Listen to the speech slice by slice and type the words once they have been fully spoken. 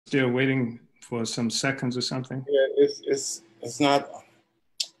still waiting for some seconds or something? Yeah, it's not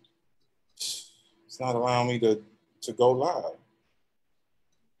allowing me to go live.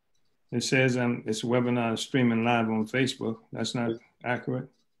 It says this webinar is streaming live on Facebook. That's not accurate.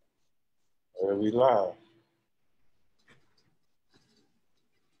 We live.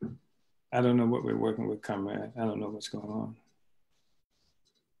 I don't know what we're working with, comrade. I don't know what's going on.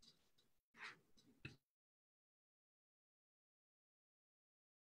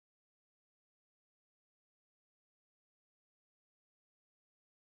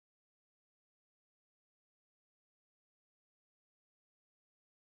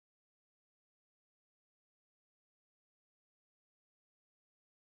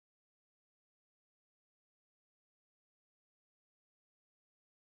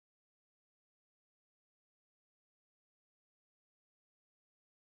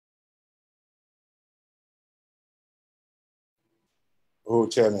 Oh,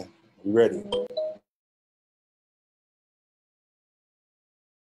 Chairman, we ready?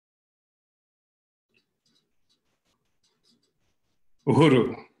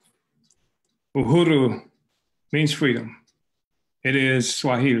 Uhuru. Uhuru means freedom. It is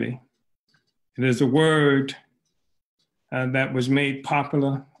Swahili. It is a word that was made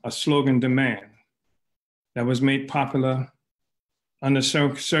popular, a slogan demand that was made popular under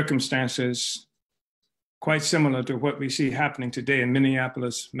circumstances quite similar to what we see happening today in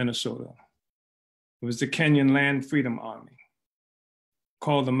Minneapolis, Minnesota. It was the Kenyan Land Freedom Army,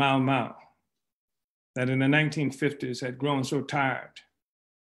 called the Mau Mau, that in the 1950s had grown so tired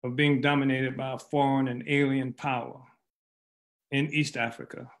of being dominated by a foreign and alien power in East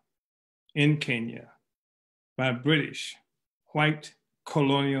Africa, in Kenya, by British, white,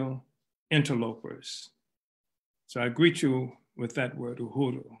 colonial interlopers. So I greet you with that word,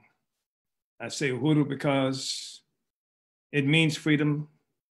 Uhuru. I say Uhuru because it means freedom,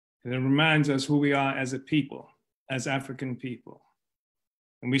 and it reminds us who we are as a people, as African people.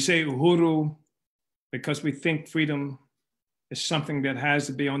 And we say Uhuru because we think freedom is something that has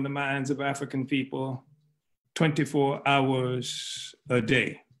to be on the minds of African people 24 hours a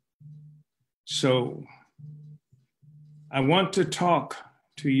day. So I want to talk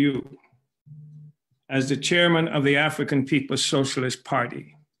to you as the chairman of the African People's Socialist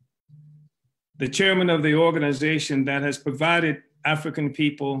Party, the chairman of the organization that has provided African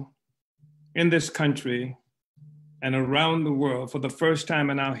people in this country and around the world for the first time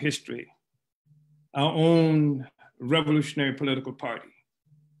in our history, our own revolutionary political party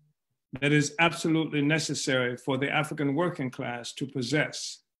that is absolutely necessary for the African working class to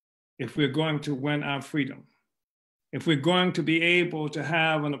possess if we're going to win our freedom, if we're going to be able to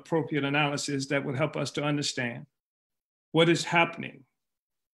have an appropriate analysis that would help us to understand what is happening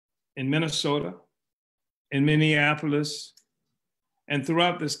in Minnesota, in Minneapolis, and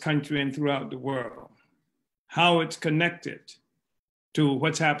throughout this country and throughout the world, how it's connected to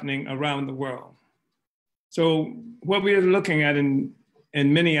what's happening around the world. So what we are looking at in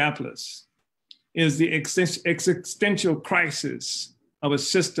Minneapolis is the existential crisis of a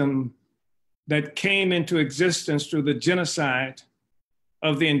system that came into existence through the genocide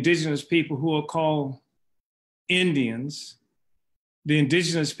of the indigenous people who are called Indians, the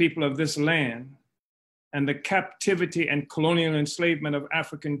indigenous people of this land, and the captivity and colonial enslavement of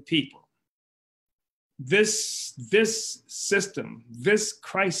African people. This system, this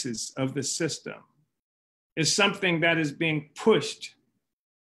crisis of the system, is something that is being pushed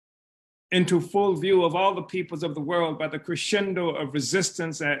into full view of all the peoples of the world by the crescendo of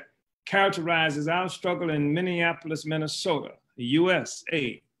resistance that characterizes our struggle in Minneapolis, Minnesota, the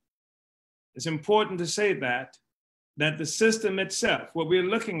USA. It's important to say that the system itself, what we're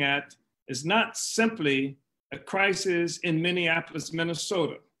looking at, is not simply a crisis in Minneapolis,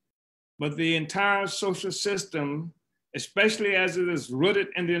 Minnesota, but the entire social system, especially as it is rooted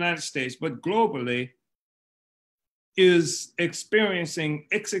in the United States, but globally, is experiencing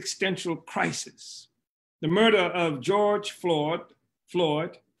existential crisis. The murder of George Floyd,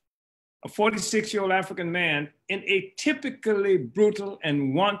 a 46-year-old African man, in a typically brutal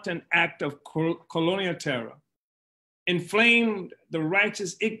and wanton act of colonial terror, inflamed the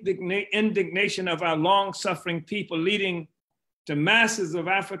righteous indignation of our long-suffering people, leading to masses of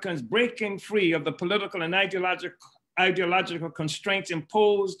Africans breaking free of the political and ideological constraints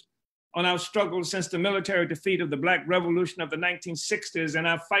imposed on our struggle since the military defeat of the Black Revolution of the 1960s and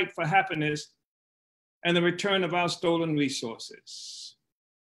our fight for happiness and the return of our stolen resources.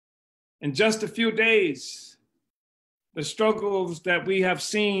 In just a few days, the struggles that we have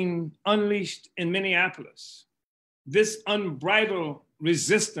seen unleashed in Minneapolis, this unbridled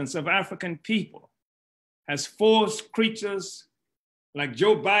resistance of African people has forced creatures like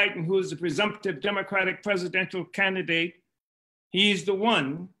Joe Biden, who is the presumptive Democratic presidential candidate, he's the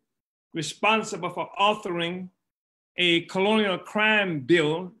one responsible for authoring a colonial crime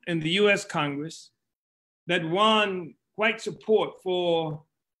bill in the US Congress that won white support for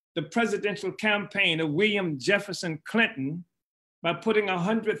the presidential campaign of William Jefferson Clinton by putting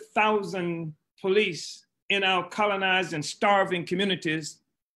 100,000 police in our colonized and starving communities.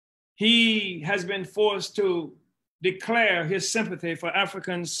 He has been forced to declare his sympathy for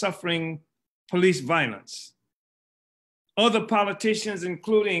Africans suffering police violence. Other politicians,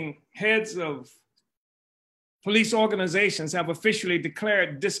 including heads of police organizations, have officially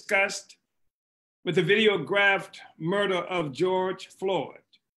declared disgust with the videographed murder of George Floyd.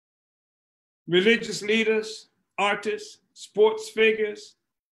 Religious leaders, artists, sports figures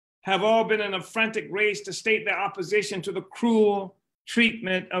have all been in a frantic race to state their opposition to the cruel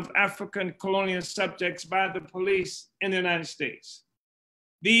treatment of African colonial subjects by the police in the United States.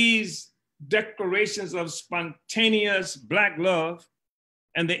 These declarations of spontaneous Black love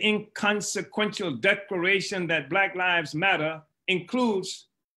and the inconsequential declaration that Black Lives Matter includes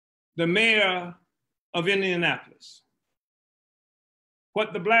the mayor of Minneapolis.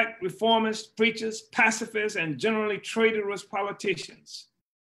 What the Black reformists, preachers, pacifists, and generally traitorous politicians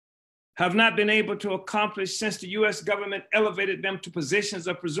have not been able to accomplish since the US government elevated them to positions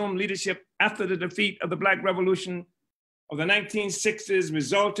of presumed leadership after the defeat of the Black Revolution of the 1960s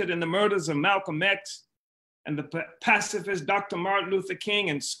resulted in the murders of Malcolm X and the pacifist Dr. Martin Luther King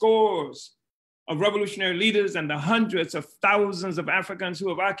and scores of revolutionary leaders and the hundreds of thousands of Africans who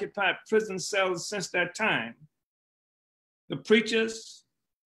have occupied prison cells since that time. The preachers,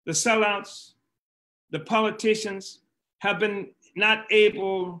 the sellouts, the politicians have been not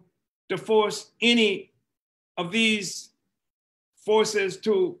able to force any of these forces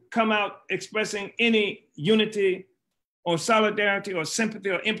to come out expressing any unity or solidarity or sympathy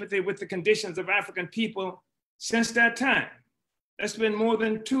or empathy with the conditions of African people since that time. That's been more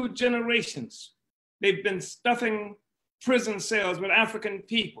than 2 generations. They've been stuffing prison cells with African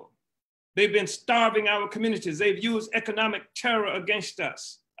people. They've been starving our communities. They've used economic terror against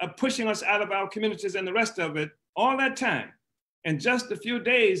us, pushing us out of our communities and the rest of it all that time. In just a few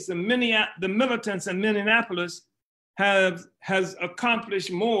days, the militants in Minneapolis has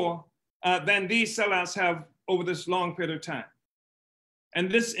accomplished more than these sellouts have over this long period of time. And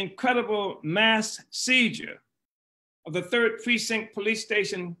this incredible mass seizure of the 3rd Precinct Police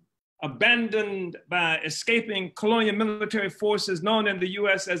Station, abandoned by escaping colonial military forces known in the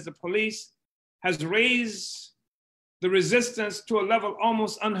US as the police, has raised the resistance to a level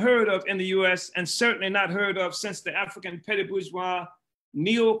almost unheard of in the US and certainly not heard of since the African petty bourgeois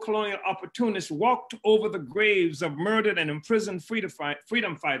neo-colonial opportunists walked over the graves of murdered and imprisoned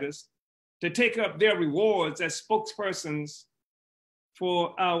freedom fighters to take up their rewards as spokespersons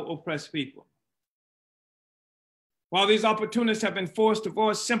for our oppressed people. While these opportunists have been forced to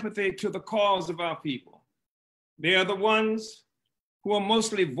voice sympathy to the cause of our people, they are the ones who are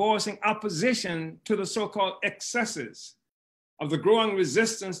mostly voicing opposition to the so-called excesses of the growing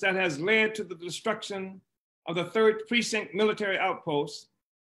resistance that has led to the destruction of the 3rd Precinct military outposts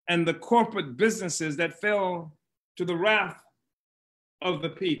and the corporate businesses that fell to the wrath of the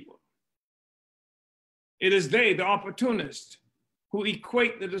people. It is they, the opportunists, who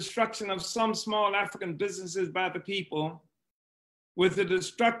equate the destruction of some small African businesses by the people with the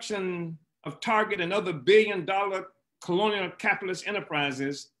destruction of Target and other billion-dollar colonial capitalist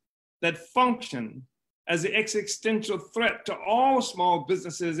enterprises that function as the existential threat to all small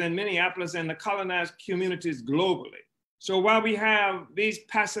businesses in Minneapolis and the colonized communities globally. So while we have these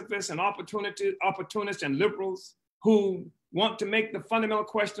pacifists and opportunists and liberals who want to make the fundamental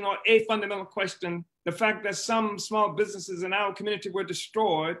question, or a fundamental question, the fact that some small businesses in our community were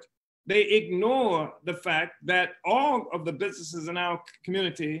destroyed, they ignore the fact that all of the businesses in our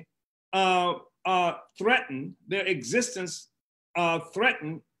community are threatened, their existence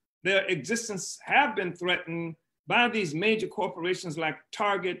threatened, their existence have been threatened by these major corporations like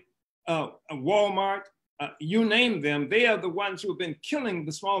Target, Walmart, you name them. They are the ones who have been killing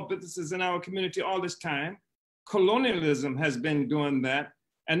the small businesses in our community all this time. Colonialism has been doing that,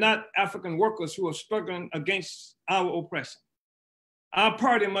 and not African workers who are struggling against our oppression. Our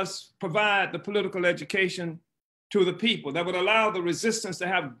party must provide the political education to the people that would allow the resistance to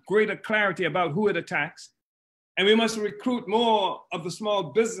have greater clarity about who it attacks. And we must recruit more of the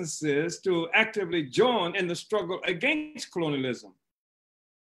small businesses to actively join in the struggle against colonialism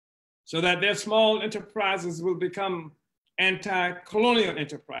so that their small enterprises will become anti-colonial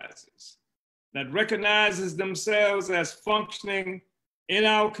enterprises that recognizes themselves as functioning in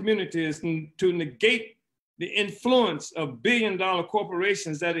our communities to negate the influence of billion-dollar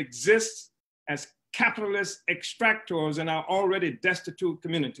corporations that exist as capitalist extractors in our already destitute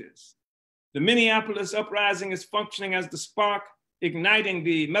communities. The Minneapolis uprising is functioning as the spark igniting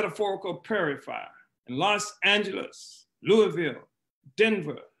the metaphorical prairie fire. In Los Angeles, Louisville,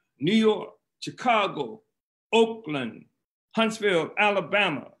 Denver, New York, Chicago, Oakland, Huntsville,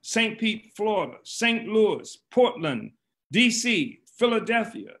 Alabama, St. Pete, Florida, St. Louis, Portland, DC,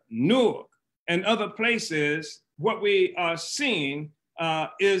 Philadelphia, Newark, and other places, what we are seeing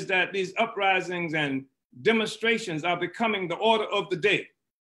is that these uprisings and demonstrations are becoming the order of the day.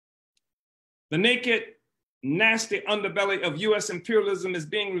 The naked, nasty underbelly of US imperialism is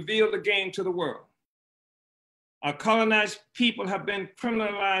being revealed again to the world. Our colonized people have been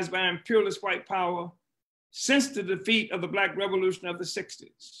criminalized by imperialist white power since the defeat of the Black Revolution of the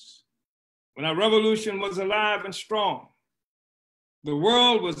 60s. When our revolution was alive and strong, the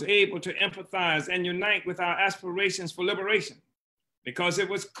world was able to empathize and unite with our aspirations for liberation, because it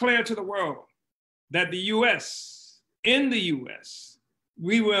was clear to the world that the US, in the US,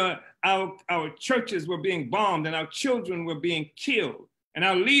 our churches were being bombed and our children were being killed and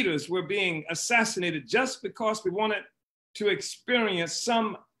our leaders were being assassinated just because we wanted to experience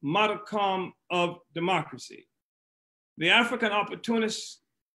some modicum of democracy. The African opportunists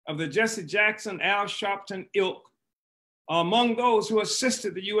of the Jesse Jackson, Al Sharpton ilk are among those who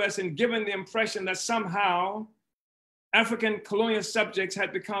assisted the US in giving the impression that somehow African colonial subjects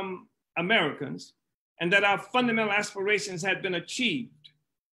had become Americans and that our fundamental aspirations had been achieved,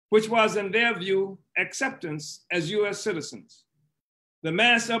 which was, in their view, acceptance as US citizens. The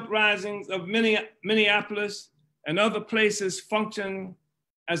mass uprisings of Minneapolis and other places function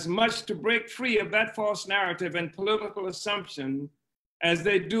as much to break free of that false narrative and political assumption as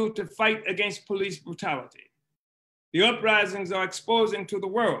they do to fight against police brutality. The uprisings are exposing to the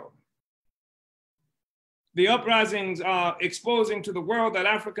world. The uprisings are exposing to the world that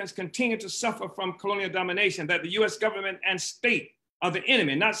Africans continue to suffer from colonial domination, that the US government and state are the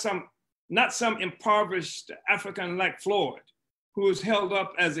enemy, not some impoverished African like Floyd, who is held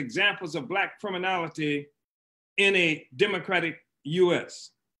up as examples of Black criminality in a democratic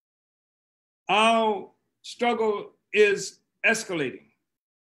US. Our struggle is escalating.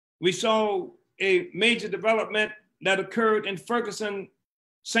 We saw a major development that occurred in Ferguson,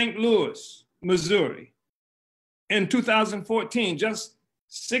 St. Louis, Missouri in 2014, just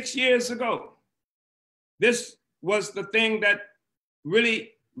 6 years ago. This was the thing that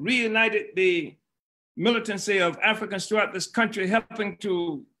really reunited the militancy of Africans throughout this country, helping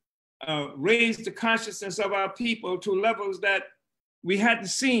to raise the consciousness of our people to levels that we hadn't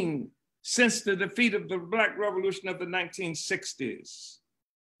seen since the defeat of the Black Revolution of the 1960s.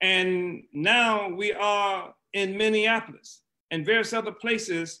 And now we are in Minneapolis and various other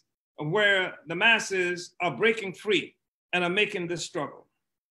places where the masses are breaking free and are making this struggle.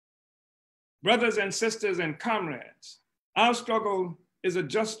 Brothers and sisters and comrades, our struggle is a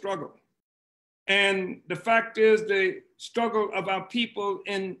just struggle. And the fact is, the struggle of our people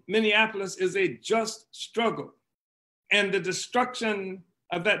in Minneapolis is a just struggle. And the destruction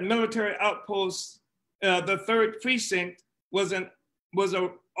of that military outpost, the 3rd precinct, was an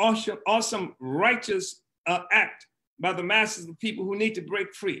awesome, righteous act by the masses of people who need to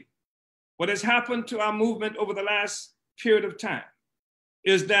break free. What has happened to our movement over the last period of time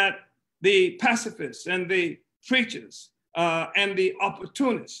is that the pacifists and the preachers and the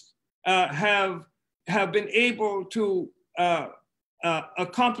opportunists have been able to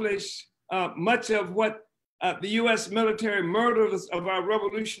accomplish much of what the US military murderers of our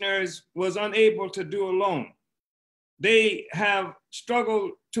revolutionaries was unable to do alone. They have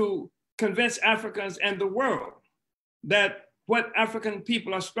struggled to convince Africans and the world that what African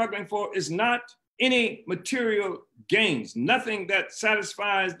people are struggling for is not any material gains, nothing that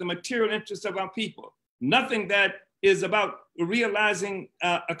satisfies the material interests of our people, nothing that is about realizing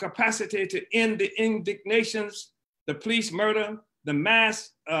a capacity to end the indignations, the police murder, the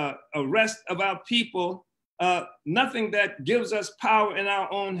mass arrest of our people, nothing that gives us power in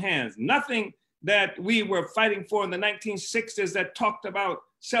our own hands, nothing that we were fighting for in the 1960s that talked about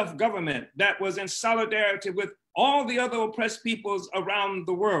self-government, that was in solidarity with all the other oppressed peoples around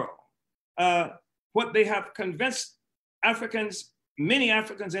the world. What they have convinced Africans, many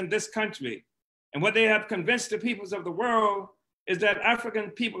Africans in this country, and what they have convinced the peoples of the world is that African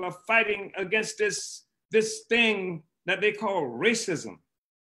people are fighting against this thing that they call racism.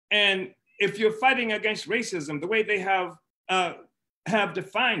 And if you're fighting against racism, the way they have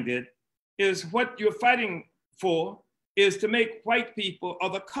defined it is what you're fighting for is to make white people or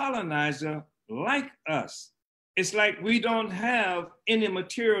the colonizer like us. It's like we don't have any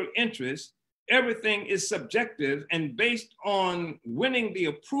material interest everything is subjective and based on winning the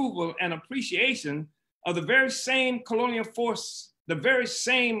approval and appreciation of the very same colonial force, the very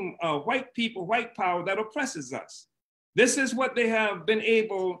same white people, white power that oppresses us. This is what they have been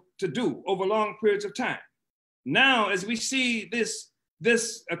able to do over long periods of time. Now, as we see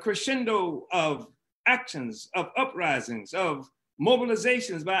this crescendo of actions, of uprisings, of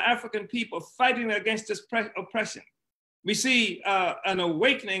mobilizations by African people fighting against this oppression, we see an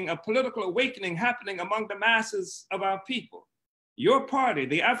awakening, a political awakening happening among the masses of our people. Your party,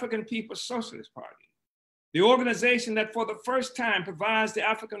 the African People's Socialist Party, the organization that for the first time provides the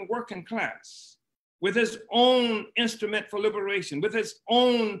African working class with its own instrument for liberation, with its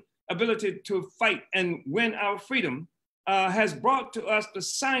own ability to fight and win our freedom, has brought to us the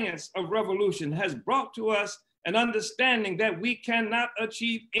science of revolution, has brought to us an understanding that we cannot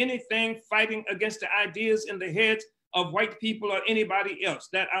achieve anything fighting against the ideas in the heads of white people or anybody else,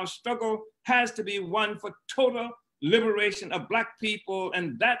 that our struggle has to be one for total liberation of Black people.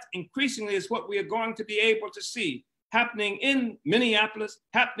 And that increasingly is what we are going to be able to see happening in Minneapolis,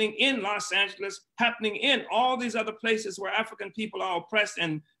 happening in Los Angeles, happening in all these other places where African people are oppressed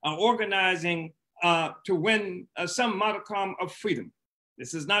and are organizing to win some modicum of freedom.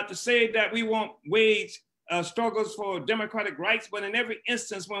 This is not to say that we won't wage struggles for democratic rights, but in every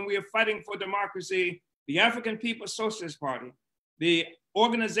instance when we are fighting for democracy, the African People's Socialist Party, the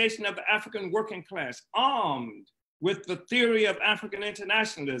organization of the African working class, armed with the theory of African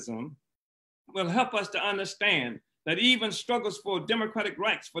internationalism, will help us to understand that even struggles for democratic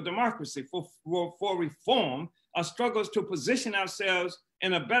rights, for democracy, for reform, are struggles to position ourselves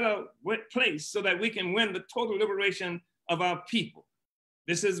in a better place so that we can win the total liberation of our people.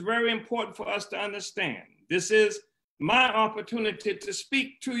 This is very important for us to understand. This is my opportunity to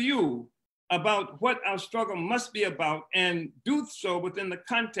speak to you about what our struggle must be about, and do so within the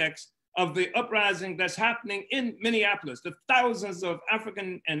context of the uprising that's happening in Minneapolis, the thousands of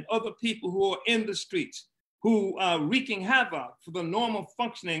African and other people who are in the streets, who are wreaking havoc for the normal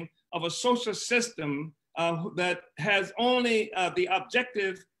functioning of a social system that has only the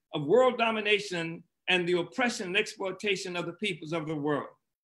objective of world domination and the oppression and exploitation of the peoples of the world.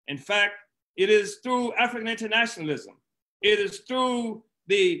 In fact, it is through African internationalism, it is through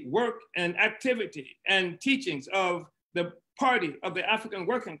the work and activity and teachings of the party of the African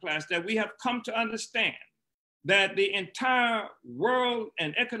working class that we have come to understand that the entire world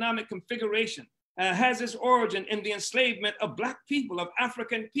and economic configuration has its origin in the enslavement of Black people, of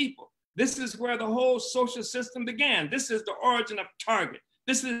African people. This is where the whole social system began. This is the origin of Target.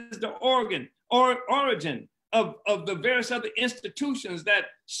 This is the origin of the various other institutions that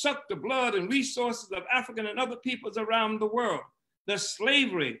suck the blood and resources of African and other peoples around the world. The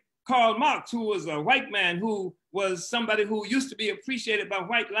slavery, Karl Marx, who was a white man, who was somebody who used to be appreciated by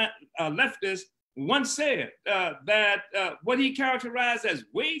white leftists, once said that what he characterized as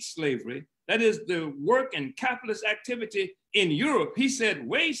wage slavery, that is the work and capitalist activity in Europe, he said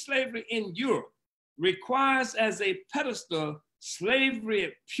wage slavery in Europe requires as a pedestal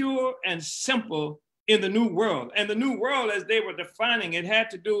slavery pure and simple in the New World. And the New World, as they were defining it, had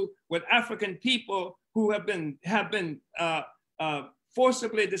to do with African people who have been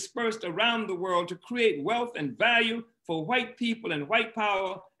forcibly dispersed around the world to create wealth and value for white people and white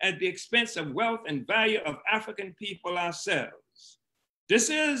power at the expense of wealth and value of African people ourselves. This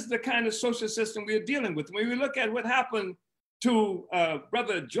is the kind of social system we're dealing with. When we look at what happened to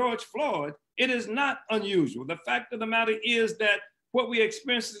Brother George Floyd, it is not unusual. The fact of the matter is that what we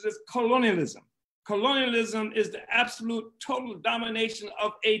experience is colonialism. Colonialism is the absolute total domination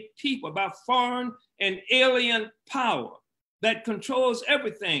of a people by foreign and alien power that controls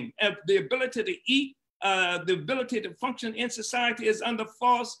everything. The ability to eat, the ability to function in society is under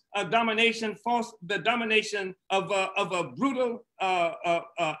false domination, the domination of a brutal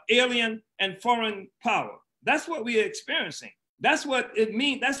alien and foreign power. That's what we are experiencing. That's what it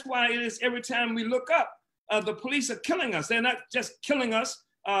means. That's why it is every time we look up, the police are killing us. They're not just killing us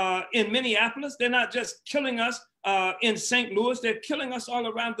in Minneapolis. They're not just killing us in St. Louis. They're killing us all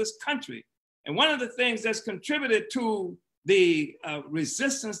around this country. And one of the things that's contributed to the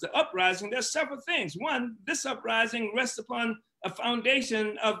resistance, the uprising, there's several things. One, this uprising rests upon a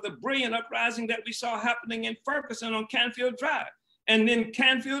foundation of the brilliant uprising that we saw happening in Ferguson on Canfield Drive. And in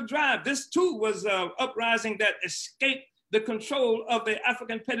Canfield Drive, this too was an uprising that escaped the control of the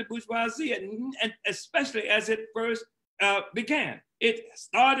African petty bourgeoisie, and especially as it first began. It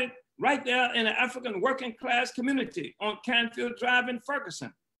started right there in the African working class community on Canfield Drive in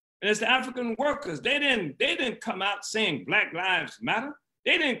Ferguson. And it's the African workers. They didn't come out saying Black Lives Matter.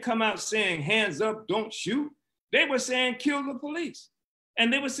 They didn't come out saying hands up, don't shoot. They were saying kill the police.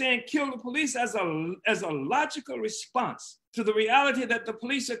 And they were saying kill the police as a logical response to the reality that the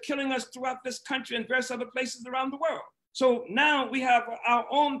police are killing us throughout this country and various other places around the world. So now we have our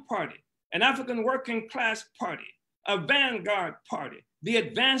own party, an African working class party, a vanguard party, the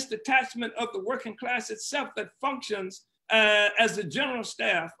advanced detachment of the working class itself that functions as the general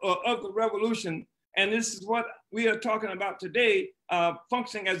staff of the revolution. And this is what we are talking about today,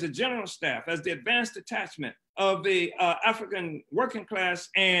 functioning as the general staff, as the advanced detachment of the African working class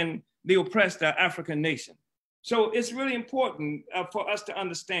and the oppressed African nation. So it's really important for us to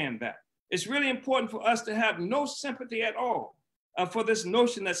understand that. It's really important for us to have no sympathy at all for this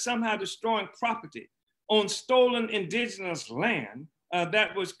notion that somehow destroying property on stolen indigenous land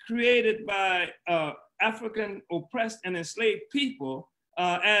that was created by African oppressed and enslaved people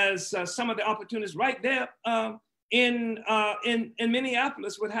as some of the opportunists right there in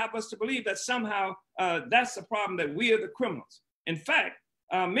Minneapolis would have us to believe that somehow that's the problem, that we are the criminals. In fact,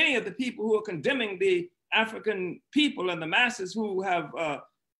 many of the people who are condemning the African people and the masses who have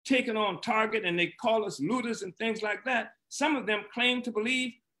taken on target and they call us looters and things like that, some of them claim to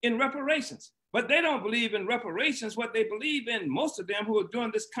believe in reparations, but they don't believe in reparations. What they believe in, most of them who are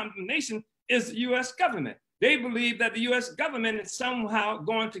doing this condemnation, is the US government. They believe that the US government is somehow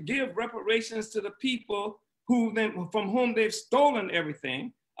going to give reparations to the people from whom they've stolen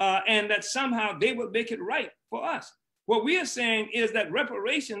everything, and that somehow they will make it right for us. What we are saying is that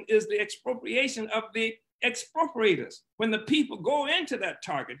reparation is the expropriation of the expropriators. When the people go into that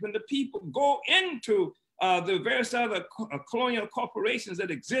target, when the people go into the various other colonial corporations that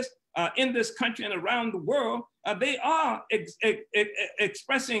exist in this country and around the world, they are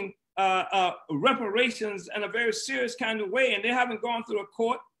expressing reparations in a very serious kind of way, and they haven't gone through a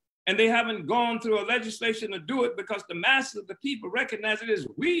court and they haven't gone through a legislation to do it, because the masses of the people recognize it is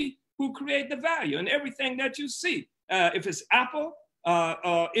we who create the value in everything that you see. If it's Apple,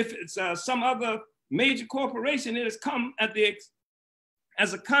 if it's some other major corporation, it has come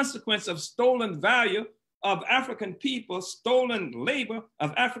as a consequence of stolen value of African people, stolen labor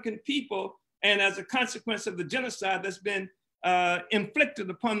of African people, and as a consequence of the genocide that's been inflicted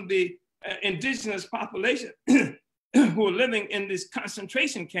upon the indigenous population who are living in these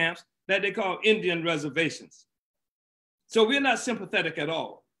concentration camps that they call Indian reservations. So we're not sympathetic at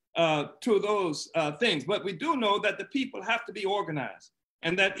all to those things, but we do know that the people have to be organized,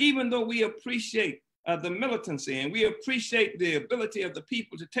 and that even though we appreciate the militancy and we appreciate the ability of the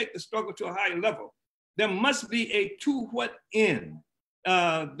people to take the struggle to a higher level, there must be a to what end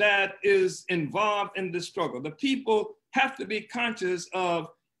that is involved in this struggle. The people have to be conscious of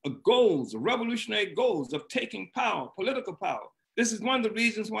goals, revolutionary goals of taking power, political power. This is one of the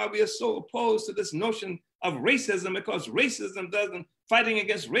reasons why we are so opposed to this notion of racism, because fighting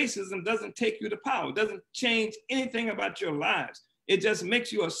against racism doesn't take you to power. It doesn't change anything about your lives. It just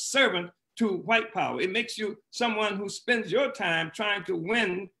makes you a servant to white power. It makes you someone who spends your time trying to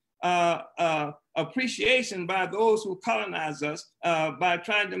win appreciation by those who colonize us, by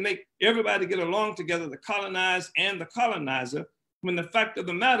trying to make everybody get along together, the colonized and the colonizer, when the fact of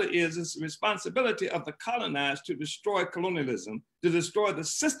the matter is it's the responsibility of the colonized to destroy colonialism, to destroy the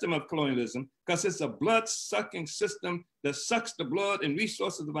system of colonialism, because it's a blood-sucking system that sucks the blood and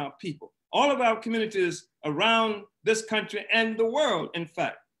resources of our people. All of our communities around this country and the world, in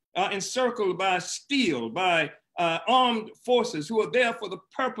fact, are encircled by steel, by armed forces who are there for the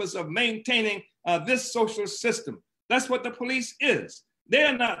purpose of maintaining this social system. That's what the police is.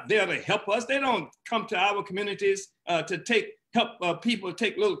 They're not there to help us. They don't come to our communities to help people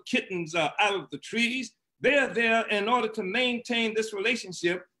take little kittens out of the trees. They're there in order to maintain this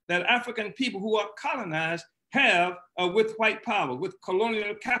relationship that African people who are colonized have with white power, with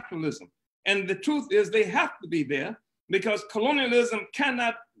colonial capitalism. And the truth is they have to be there because colonialism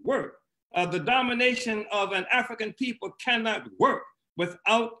cannot work. The domination of an African people cannot work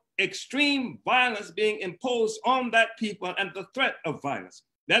without extreme violence being imposed on that people and the threat of violence.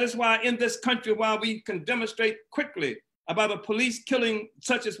 That is why in this country, while we can demonstrate quickly about a police killing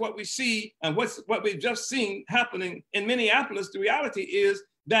such as what we see and what we've just seen happening in Minneapolis, the reality is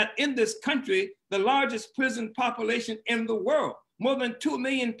that in this country, the largest prison population in the world, more than 2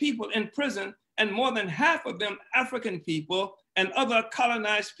 million people in prison, and more than half of them African people and other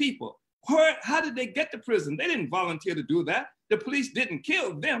colonized people. How did they get to prison? They didn't volunteer to do that. The police didn't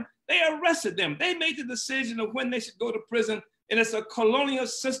kill them. They arrested them. They made the decision of when they should go to prison, and it's a colonial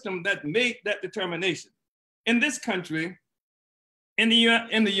system that made that determination. In this country, in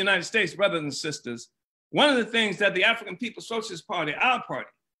the United States, brothers and sisters, one of the things that the African People's Socialist Party, our party,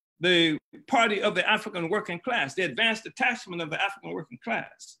 the party of the African working class, the advanced detachment of the African working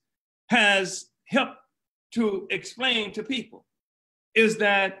class, has helped to explain to people is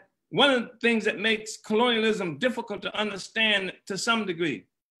that one of the things that makes colonialism difficult to understand to some degree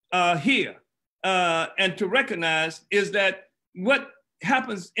here and to recognize is that what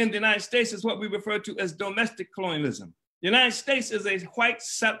happens in the United States is what we refer to as domestic colonialism. The United States is a white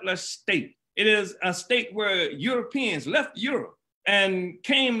settler state. It is a state where Europeans left Europe and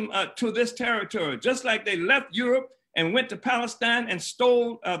came to this territory, just like they left Europe and went to Palestine and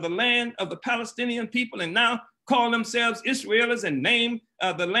stole the land of the Palestinian people and now call themselves Israelis and name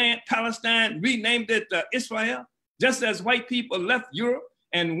the land Palestine, renamed it Israel, just as white people left Europe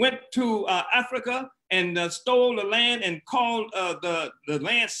and went to Africa and stole the land and called the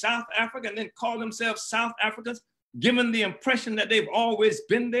land South Africa and then called themselves South Africans, given the impression that they've always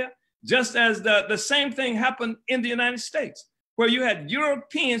been there, just as the same thing happened in the United States, where you had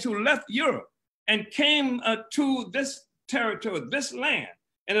Europeans who left Europe and came to this territory, this land.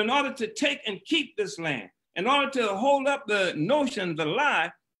 And in order to take and keep this land, in order to hold up the notion, the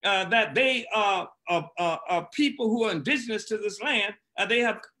lie, that they are people who are indigenous to this land, they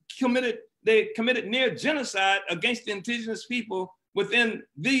committed near genocide against the indigenous people within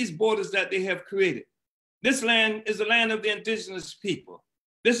these borders that they have created. This land is the land of the indigenous people.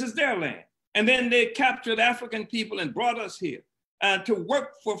 This is their land. And then they captured African people and brought us here to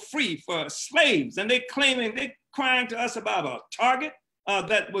work for free for slaves. And they're crying to us about a Target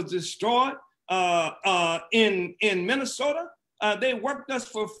that was destroyed in Minnesota. They worked us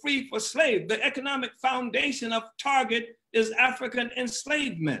for free for slaves. The economic foundation of Target is African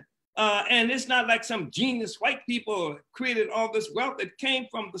enslavement. And it's not like some genius white people created all this wealth. It came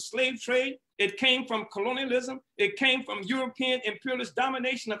from the slave trade. It came from colonialism. It came from European imperialist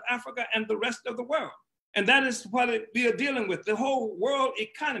domination of Africa and the rest of the world. And that is what we are dealing with. The whole world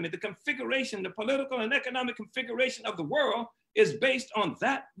economy, the configuration, the political and economic configuration of the world is based on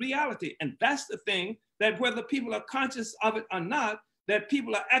that reality. And that's the thing that whether people are conscious of it or not, that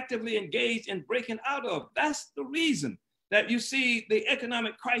people are actively engaged in breaking out of. That's the reason that you see the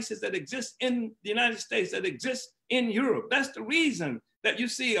economic crisis that exists in the United States, that exists in Europe. That's the reason that you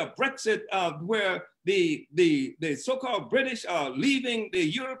see a Brexit where the so-called British are leaving the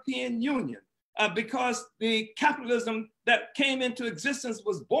European Union because the capitalism that came into existence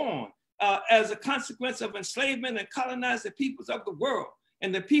was born as a consequence of enslavement and colonized the peoples of the world.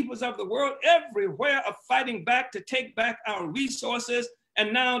 And the peoples of the world everywhere are fighting back to take back our resources.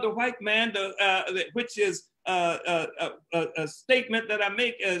 And now the white man, which is a statement that I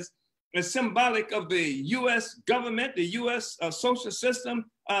make as symbolic of the US government, the US social system.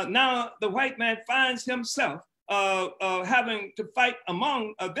 Now the white man finds himself having to fight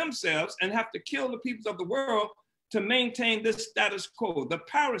among themselves and have to kill the peoples of the world to maintain this status quo, the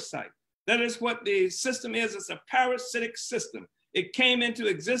parasite. That is what the system is. It's a parasitic system. It came into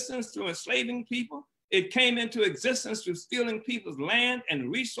existence through enslaving people. It came into existence through stealing people's land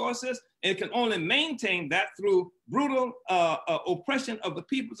and resources. And it can only maintain that through brutal oppression of the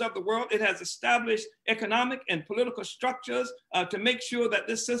peoples of the world. It has established economic and political structures to make sure that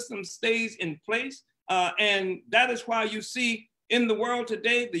this system stays in place. And that is why you see in the world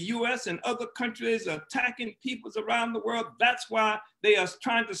today, the US and other countries are attacking peoples around the world. That's why they are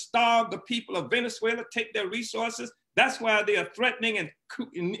trying to starve the people of Venezuela, take their resources. That's why they are threatening and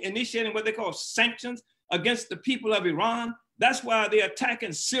initiating what they call sanctions against the people of Iran. That's why they're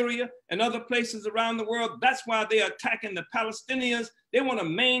attacking Syria and other places around the world. That's why they are attacking the Palestinians. They want to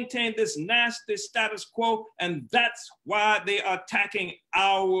maintain this nasty status quo, and that's why they are attacking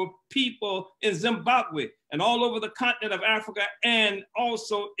our people in Zimbabwe and all over the continent of Africa and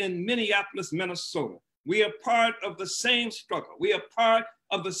also in Minneapolis, Minnesota. We are part of the same struggle. We are part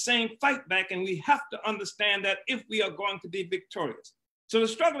of the same fight back, and we have to understand that if we are going to be victorious. So the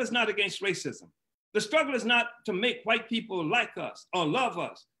struggle is not against racism. The struggle is not to make white people like us or love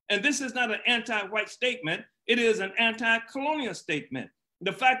us. And this is not an anti-white statement. It is an anti-colonial statement.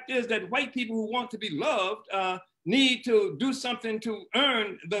 The fact is that white people who want to be loved need to do something to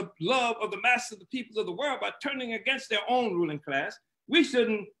earn the love of the masses of the peoples of the world by turning against their own ruling class. We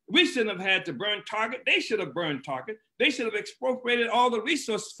shouldn't have had to burn Target. They should have burned Target. They should have expropriated all the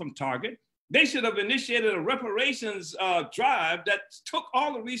resources from Target. They should have initiated a reparations drive that took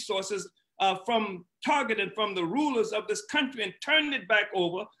all the resources from Target and from the rulers of this country and turned it back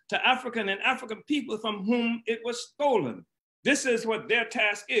over to African and African people from whom it was stolen. This is what their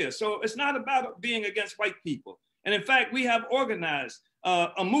task is. So it's not about being against white people. And in fact, we have organized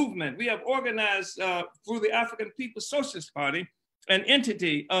a movement. We have organized through the African People's Socialist Party, an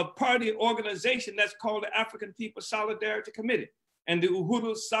entity, a party organization that's called the African People's Solidarity Committee and the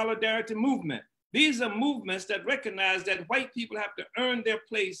Uhuru Solidarity Movement. These are movements that recognize that white people have to earn their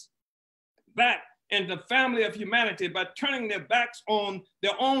place back in the family of humanity by turning their backs on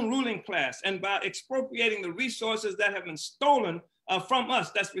their own ruling class and by expropriating the resources that have been stolen from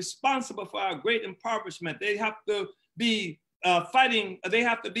us, that's responsible for our great impoverishment. They have to be fighting, they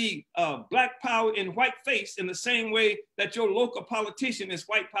have to be black power in white face in the same way that your local politician is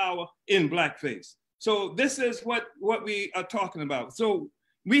white power in blackface. So this is what we are talking about. So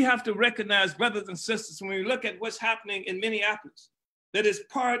we have to recognize, brothers and sisters, when we look at what's happening in Minneapolis, that is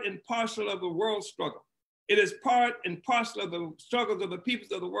part and parcel of the world struggle. It is part and parcel of the struggles of the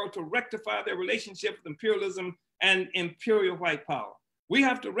peoples of the world to rectify their relationship with imperialism and imperial white power. We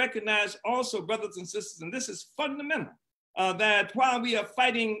have to recognize also, brothers and sisters, and this is fundamental, that while we are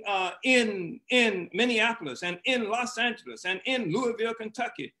fighting in Minneapolis and in Los Angeles and in Louisville,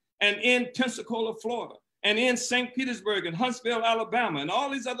 Kentucky, and in Pensacola, Florida, and in St. Petersburg and Huntsville, Alabama, and all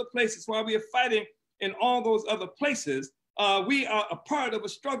these other places, while we are fighting in all those other places, we are a part of a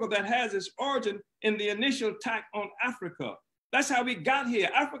struggle that has its origin in the initial attack on Africa. That's how we got here.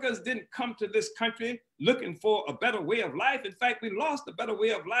 Africans didn't come to this country looking for a better way of life. In fact, we lost a better way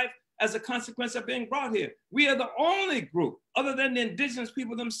of life as a consequence of being brought here. We are the only group, other than the indigenous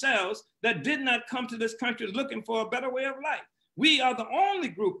people themselves, that did not come to this country looking for a better way of life. We are the only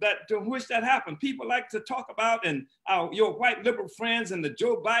group to which that happened. People like to talk about, and your white liberal friends and the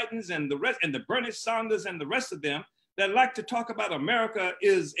Joe Bidens and the rest, and the Bernie Sanders and the rest of them that like to talk about America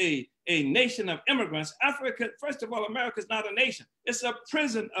is a nation of immigrants. Africa, first of all, America is not a nation. It's a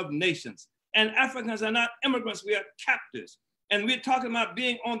prison of nations. And Africans are not immigrants, we are captives. And we're talking about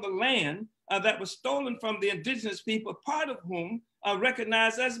being on the land that was stolen from the indigenous people, part of whom are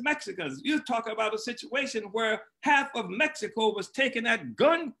recognized as Mexicans. You talk about a situation where half of Mexico was taken at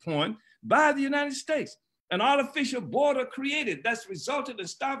gunpoint by the United States. An artificial border created that's resulted in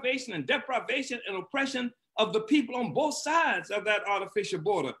starvation and deprivation and oppression of the people on both sides of that artificial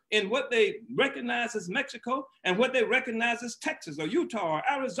border in what they recognize as Mexico and what they recognize as Texas or Utah or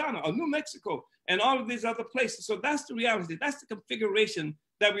Arizona or New Mexico and all of these other places. So that's the reality. That's the configuration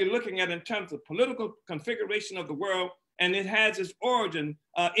that we're looking at in terms of political configuration of the world. And it has its origin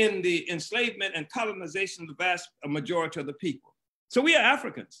in the enslavement and colonization of the vast majority of the people. So we are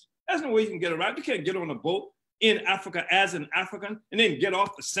Africans. There's no way you can get around. You can't get on a boat in Africa as an African and then get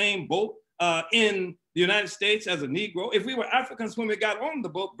off the same boat in the United States as a Negro. If we were Africans when we got on the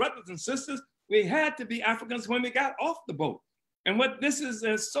boat, brothers and sisters, we had to be Africans when we got off the boat. And what this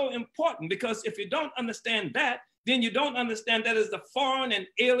is so important, because if you don't understand that, then you don't understand that is the foreign and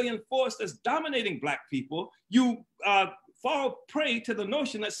alien force that's dominating Black people. You fall prey to the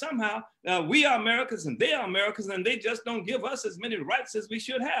notion that somehow we are Americans and they are Americans and they just don't give us as many rights as we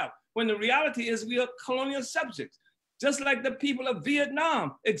should have. When the reality is we are colonial subjects. Just like the people of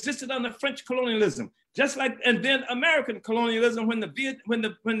Vietnam existed under French colonialism, just like, and then American colonialism when the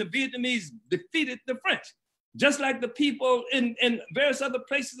Vietnamese defeated the French. Just like the people in various other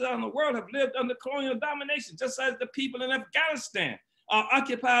places around the world have lived under colonial domination, just as the people in Afghanistan are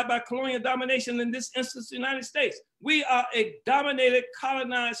occupied by colonial domination, in this instance, the United States. We are a dominated,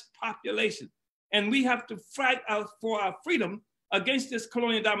 colonized population, and we have to fight for our freedom against this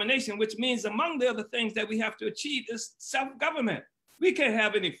colonial domination, which means among the other things that we have to achieve is self-government. We can't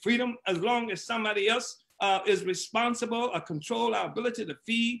have any freedom as long as somebody else is responsible or control our ability to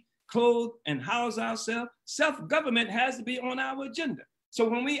feed, clothe, and house ourselves. Self-government has to be on our agenda. So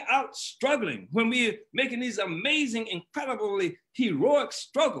when we out struggling, when we're making these amazing, incredibly heroic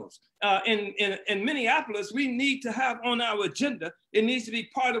struggles in Minneapolis, we need to have on our agenda, it needs to be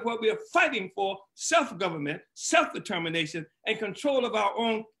part of what we are fighting for: self-government, self-determination, and control of our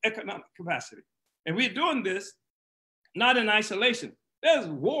own economic capacity. And we're doing this not in isolation. There's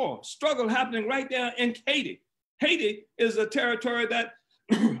war, struggle happening right there in Haiti. Haiti is a territory that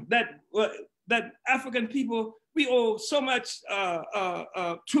that African people, we owe so much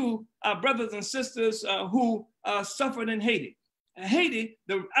to our brothers and sisters who suffered in Haiti. Haiti,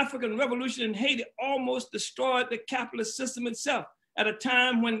 the African Revolution in Haiti almost destroyed the capitalist system itself at a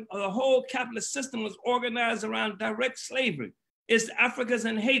time when the whole capitalist system was organized around direct slavery. It's the Africans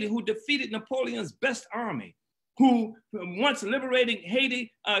in Haiti who defeated Napoleon's best army, who, once liberating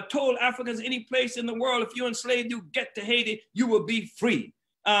Haiti, told Africans any place in the world, if you're enslaved, you get to Haiti, you will be free.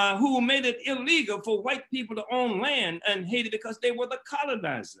 Who made it illegal for white people to own land in Haiti because they were the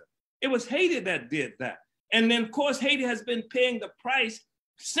colonizer. It was Haiti that did that. And then, of course, Haiti has been paying the price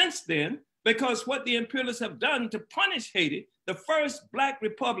since then, because what the imperialists have done to punish Haiti, the first Black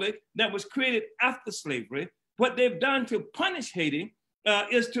republic that was created after slavery, what they've done to punish Haiti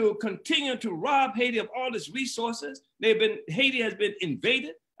is to continue to rob Haiti of all its resources. Haiti has been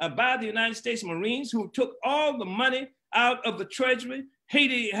invaded by the United States Marines, who took all the money out of the treasury.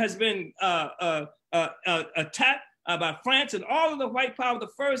 Haiti has been attack by France and all of the white power.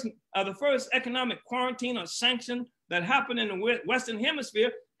 The first economic quarantine or sanction that happened in the Western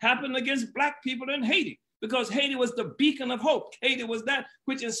Hemisphere happened against Black people in Haiti, because Haiti was the beacon of hope. Haiti was that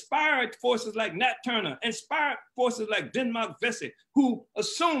which inspired forces like Nat Turner, inspired forces like Denmark Vesey, who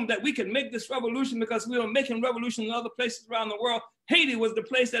assumed that we could make this revolution because we were making revolution in other places around the world. Haiti was the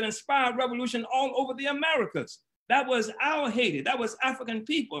place that inspired revolution all over the Americas. That was our Haiti. That was African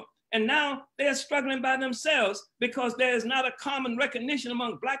people. And now they're struggling by themselves because there is not a common recognition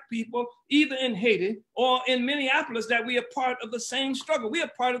among Black people, either in Haiti or in Minneapolis, that we are part of the same struggle. We are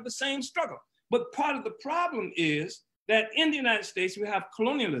part of the same struggle. But part of the problem is that in the United States, we have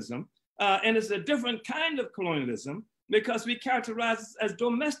colonialism, and it's a different kind of colonialism because we characterize it as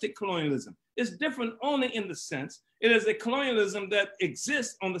domestic colonialism. It's different only in the sense it is a colonialism that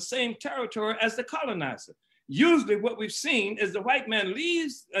exists on the same territory as the colonizer. Usually what we've seen is the white man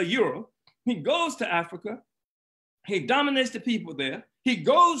leaves Europe, he goes to Africa, he dominates the people there, he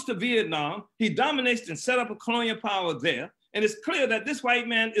goes to Vietnam, he dominates and set up a colonial power there, and it's clear that this white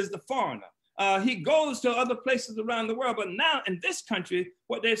man is the foreigner. He goes to other places around the world, but now in this country,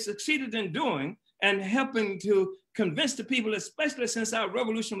 what they've succeeded in doing and helping to convince the people, especially since our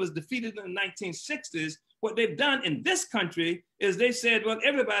revolution was defeated in the 1960s, what they've done in this country is they said, well,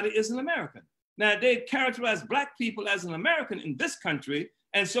 everybody is an American. Now they characterize Black people as an American in this country,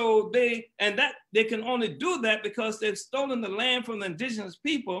 and so they can only do that because they've stolen the land from the indigenous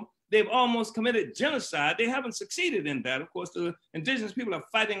people. They've almost committed genocide. They haven't succeeded in that. Of course, the indigenous people are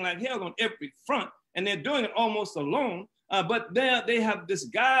fighting like hell on every front, and they're doing it almost alone. But they have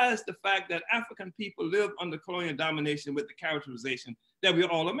disguised the fact that African people live under colonial domination with the characterization that we're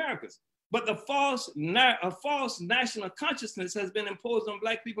all Americans. But a false national consciousness has been imposed on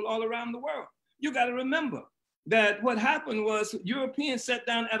Black people all around the world. You got to remember that what happened was Europeans sat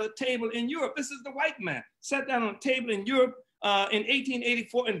down at a table in Europe. This is the white man, sat down on a table in Europe in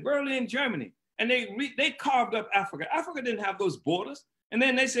 1884 in Berlin, Germany. And they carved up Africa. Africa didn't have those borders. And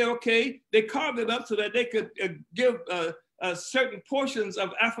then they said, okay, they carved it up so that they could give certain portions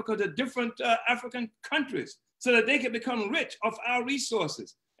of Africa to different African countries so that they could become rich off our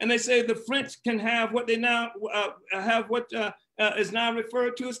resources. And they say the French can have what they now have, what is now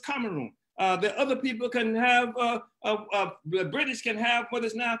referred to as Cameroon. The other people can have, the British can have what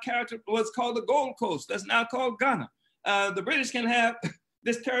is now what's called the Gold Coast. That's now called Ghana. The British can have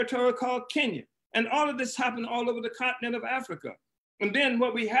this territory called Kenya. And all of this happened all over the continent of Africa. And then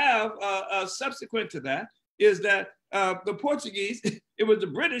what we have subsequent to that is that the Portuguese, it was the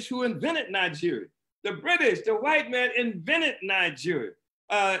British who invented Nigeria. The British, the white man invented Nigeria,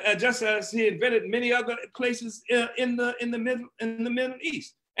 just as he invented many other places in the Middle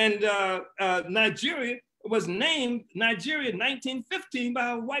East. And Nigeria was named Nigeria in 1915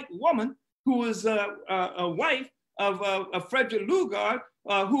 by a white woman who was a wife of Frederick Lugard,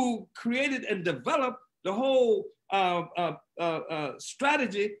 who created and developed the whole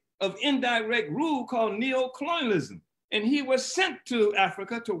strategy of indirect rule called neo-colonialism. And he was sent to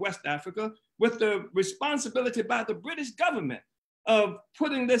Africa, to West Africa, with the responsibility by the British government of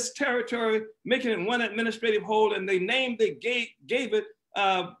putting this territory, making it one administrative whole, and the name they gave it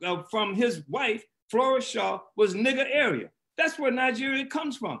from his wife, Flora Shaw, was nigger area. That's where Nigeria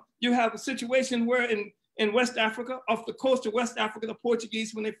comes from. You have a situation where in West Africa, off the coast of West Africa, the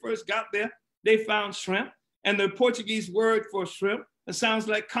Portuguese, when they first got there, they found shrimp, and the Portuguese word for shrimp, it sounds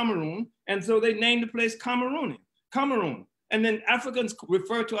like Cameroon, and so they named the place Cameroon. And then Africans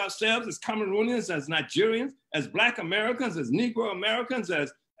refer to ourselves as Cameroonians, as Nigerians, as Black Americans, as Negro Americans,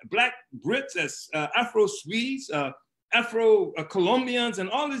 as Black Brits, as Afro-Swedes, Afro-Colombians, and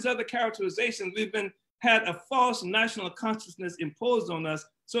all these other characterizations. We've had a false national consciousness imposed on us,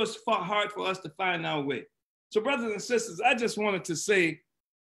 so it's far hard for us to find our way. So brothers and sisters, I just wanted to say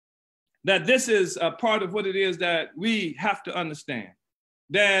that this is a part of what it is that we have to understand,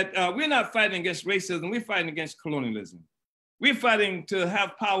 that we're not fighting against racism, we're fighting against colonialism. We're fighting to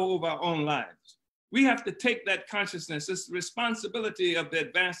have power over our own lives. We have to take that consciousness, it's the responsibility of the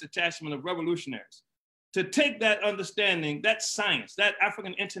advanced detachment of revolutionaries, to take that understanding, that science, that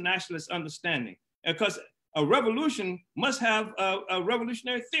African internationalist understanding, because a revolution must have a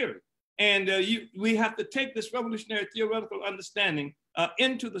revolutionary theory. And we have to take this revolutionary theoretical understanding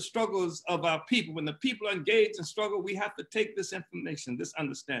into the struggles of our people. When the people are engaged in struggle, we have to take this information, this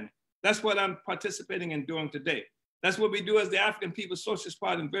understanding. That's what I'm participating in doing today. That's what we do as the African People's Socialist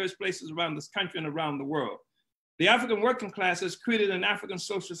Party in various places around this country and around the world. The African working class has created an African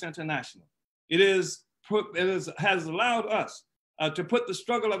Socialist International. It has allowed us to put the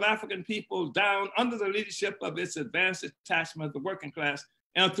struggle of African people down under the leadership of its advanced detachment of the working class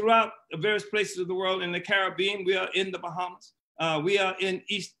And throughout various places of the world, in the Caribbean, we are in the Bahamas. We are in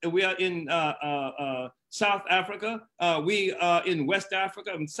South Africa. We are in West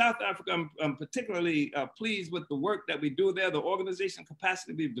Africa. In South Africa, I'm particularly pleased with the work that we do there, the organization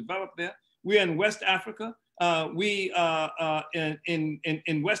capacity we've developed there. We are in West Africa. We are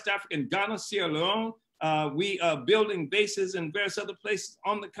in West Africa, in Ghana, Sierra Leone. We are building bases in various other places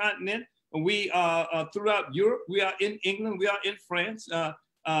on the continent. We are throughout Europe. We are in England. We are in France.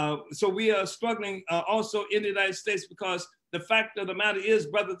 So we are struggling also in the United States, because the fact of the matter is,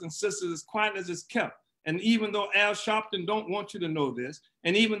 brothers and sisters, as quiet as it's kept. And even though Al Sharpton don't want you to know this,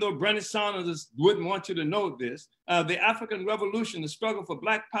 and even though Bernie Sanders wouldn't want you to know this, the African Revolution, the struggle for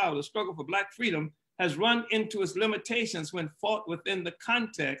Black power, the struggle for Black freedom, has run into its limitations when fought within the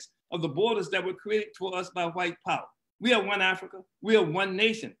context of the borders that were created for us by white power. We are one Africa, we are one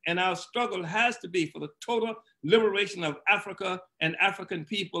nation, and our struggle has to be for the total liberation of Africa and African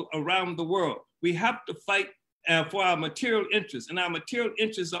people around the world. We have to fight for our material interests, and our material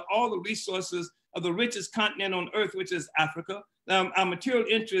interests are all the resources of the richest continent on earth, which is Africa. Our material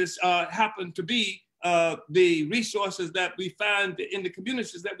interests happen to be the resources that we find in the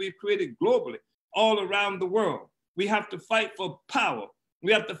communities that we've created globally, all around the world. We have to fight for power.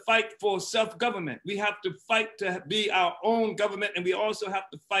 We have to fight for self-government. We have to fight to be our own government, and we also have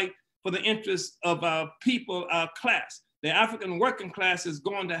to fight for the interests of our people, our class. The African working class is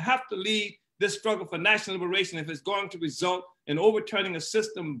going to have to lead this struggle for national liberation if it's going to result in overturning a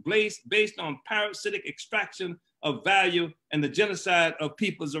system based on parasitic extraction of value and the genocide of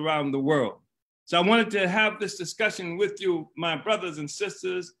peoples around the world. So I wanted to have this discussion with you, my brothers and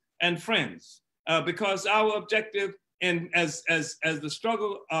sisters and friends, because our objective as the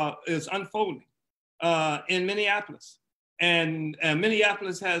struggle is unfolding in Minneapolis, and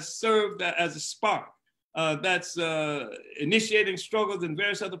Minneapolis has served as a spark that's initiating struggles in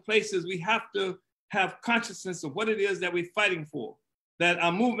various other places. We have to have consciousness of what it is that we're fighting for, that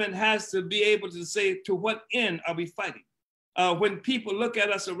our movement has to be able to say, to what end are we fighting? When people look at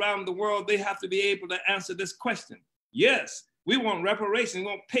us around the world, they have to be able to answer this question. Yes, we want reparations, we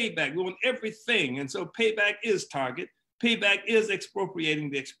want payback, we want everything. And so payback is target. Payback is expropriating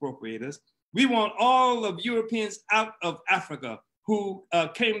the expropriators. We want all of Europeans out of Africa who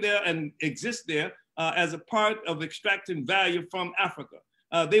came there and exist there as a part of extracting value from Africa.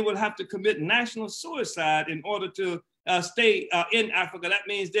 They will have to commit national suicide in order to stay in Africa. That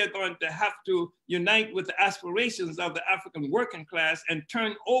means they're going to have to unite with the aspirations of the African working class and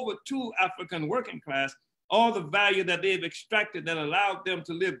turn over to African working class all the value that they've extracted that allowed them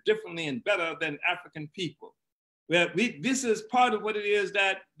to live differently and better than African people. This is part of what it is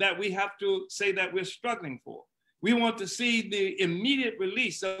that we have to say that we're struggling for. We want to see the immediate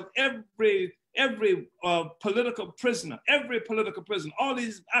release of every political prisoner, all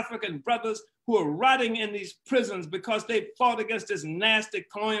these African brothers who are rotting in these prisons because they fought against this nasty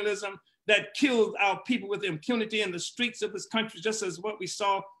colonialism that killed our people with impunity in the streets of this country, just as what we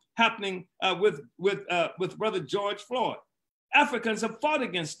saw happening with Brother George Floyd. Africans have fought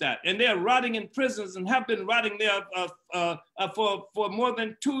against that, and they are rotting in prisons and have been rotting there for more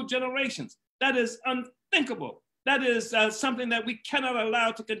than 2 generations. That is unthinkable. That is something that we cannot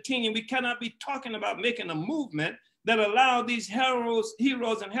allow to continue. We cannot be talking about making a movement that allow these heroes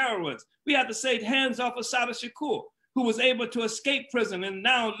and heroines. We have to say hands off of Sada Shakur, who was able to escape prison and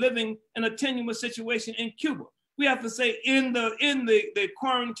now living in a tenuous situation in Cuba. We have to say in the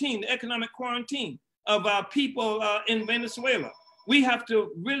quarantine, the economic quarantine of our people in Venezuela. We have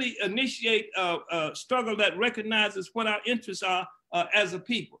to really initiate a struggle that recognizes what our interests are as a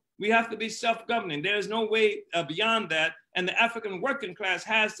people. We have to be self-governing. There is no way beyond that. And the African working class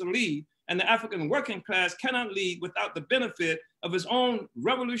has to lead. And the African working class cannot lead without the benefit of its own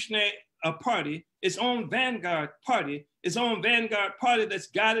revolutionary party, its own vanguard party that's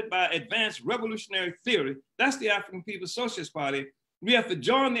guided by advanced revolutionary theory. That's the African People's Socialist Party. We have to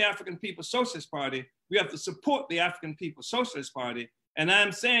join the African People's Socialist Party. We have to support the African People's Socialist Party. And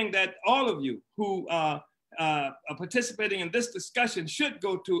I'm saying that all of you who are participating in this discussion should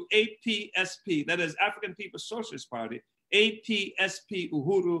go to APSP, that is African People's Socialist Party,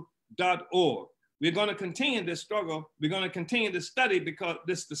 APSPUhuru.org. We're going to continue this struggle. We're going to continue this study because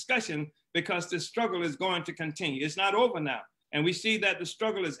this struggle is going to continue. It's not over now. And we see that the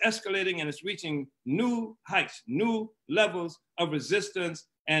struggle is escalating and it's reaching new heights, new levels of resistance.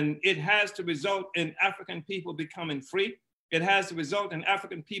 And it has to result in African people becoming free. It has to result in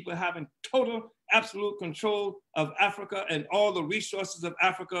African people having total, absolute control of Africa and all the resources of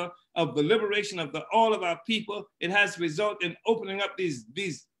Africa, of the liberation of all of our people. It has to result in opening up these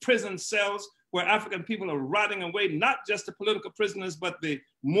prison cells where African people are rotting away, not just the political prisoners, but the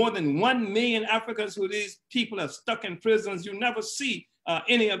more than 1 million Africans who these people are stuck in prisons. You never see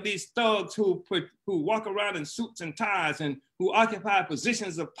any of these thugs who walk around in suits and ties and who occupy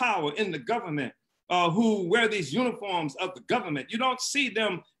positions of power in the government, who wear these uniforms of the government. You don't see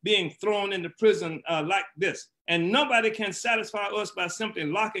them being thrown into prison like this. And nobody can satisfy us by simply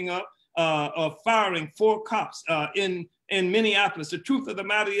locking up or firing 4 cops in Minneapolis. The truth of the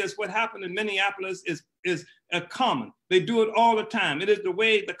matter is what happened in Minneapolis is common. They do it all the time. It is the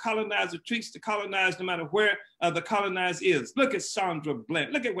way the colonizer treats the colonized, no matter where the colonized is. Look at Sandra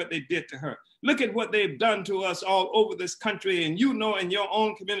Bland. Look at what they did to her. Look at what they've done to us all over this country. And you know in your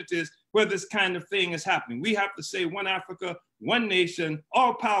own communities where this kind of thing is happening. We have to say one Africa, one nation,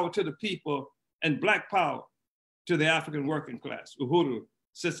 all power to the people, and Black power to the African working class. Uhuru,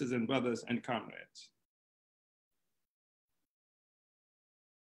 sisters and brothers and comrades.